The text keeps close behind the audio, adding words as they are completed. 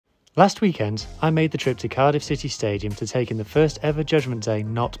Last weekend, I made the trip to Cardiff City Stadium to take in the first ever Judgement Day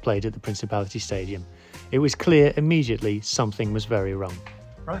not played at the Principality Stadium. It was clear immediately something was very wrong.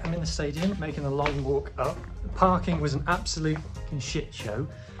 Right, I'm in the stadium making a long walk up. The parking was an absolute shit show.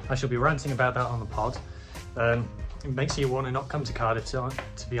 I shall be ranting about that on the pod. It makes you want to not come to Cardiff, to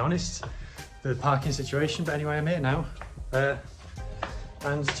be honest, the parking situation. But anyway, I'm here now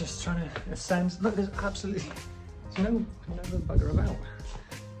and just trying to ascend. Look, there's absolutely no bugger about.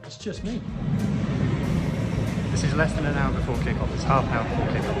 It's just me. This is less than an hour before kick-off. It's half an hour before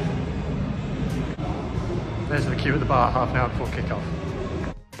kick-off. There's the queue at the bar, half an hour before kick-off.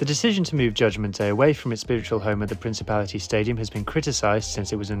 The decision to move Judgement Day away from its spiritual home at the Principality Stadium has been criticised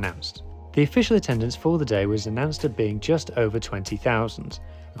since it was announced. The official attendance for the day was announced at being just over 20,000.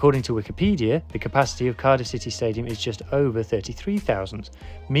 According to Wikipedia, the capacity of Cardiff City Stadium is just over 33,000,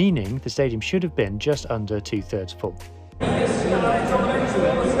 meaning the stadium should have been just under 2/3 full.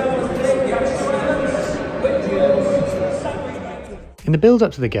 In the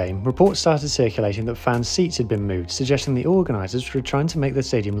build-up to the game, reports started circulating that fans' seats had been moved, suggesting the organisers were trying to make the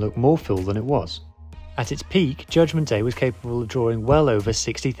stadium look more full than it was. At its peak, Judgement Day was capable of drawing well over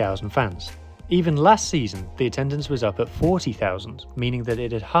 60,000 fans. Even last season, the attendance was up at 40,000, meaning that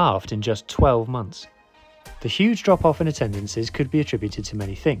it had halved in just 12 months. The huge drop-off in attendances could be attributed to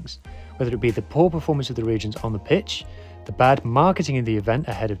many things, whether it be the poor performance of the regions on the pitch, the bad marketing of the event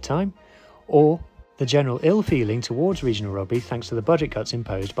ahead of time, or the general ill feeling towards regional rugby thanks to the budget cuts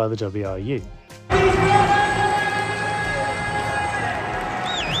imposed by the WRU.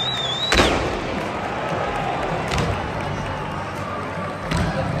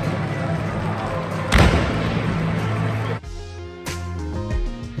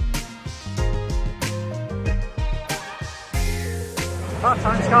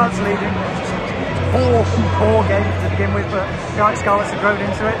 Part-time Scarlets leading. Poor game to begin with, but the Scarlets have grown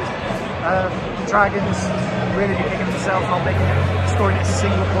into it. The Dragons really be kicking themselves not scoring a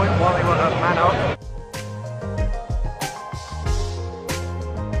single point while they were man up.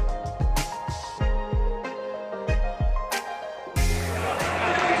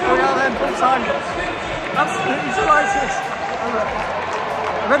 So we are then full time. Absolutely slices.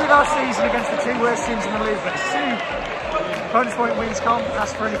 I read it last season against the two worst teams in the league, but bonus point wins can't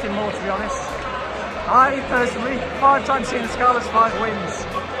ask for anything more, to be honest. I personally, 5 times seen the Scarlets, 5 wins.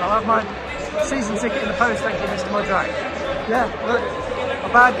 I'll have my season ticket in the post, thank you, Mr. Mudrack. Yeah, look, a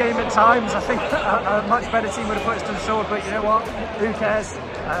bad game at times. I think a much better team would have put us to the sword, but you know what? Who cares?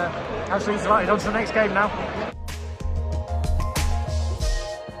 Absolutely delighted. On to the next game now.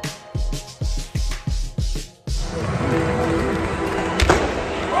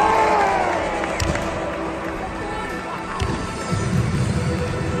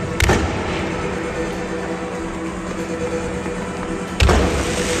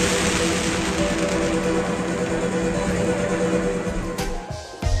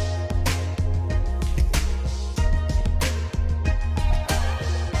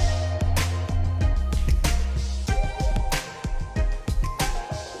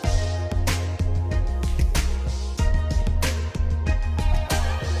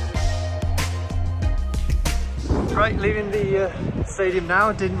 Right, leaving the stadium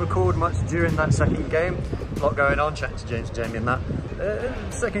now. Didn't record much during that second game. A lot going on, chatting to James and Jamie and that.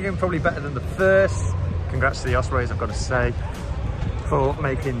 Second game probably better than the first. Congrats to the Ospreys, I've got to say, for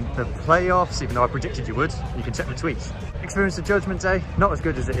making the playoffs, even though I predicted you would. You can check the tweets. Experience of Judgement Day, not as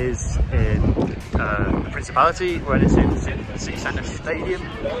good as it is in the Principality when it's in the City Centre Stadium.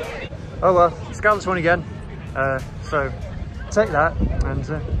 Oh well, Scarlets won again. So take that and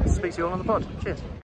speak to you all on the pod. Cheers.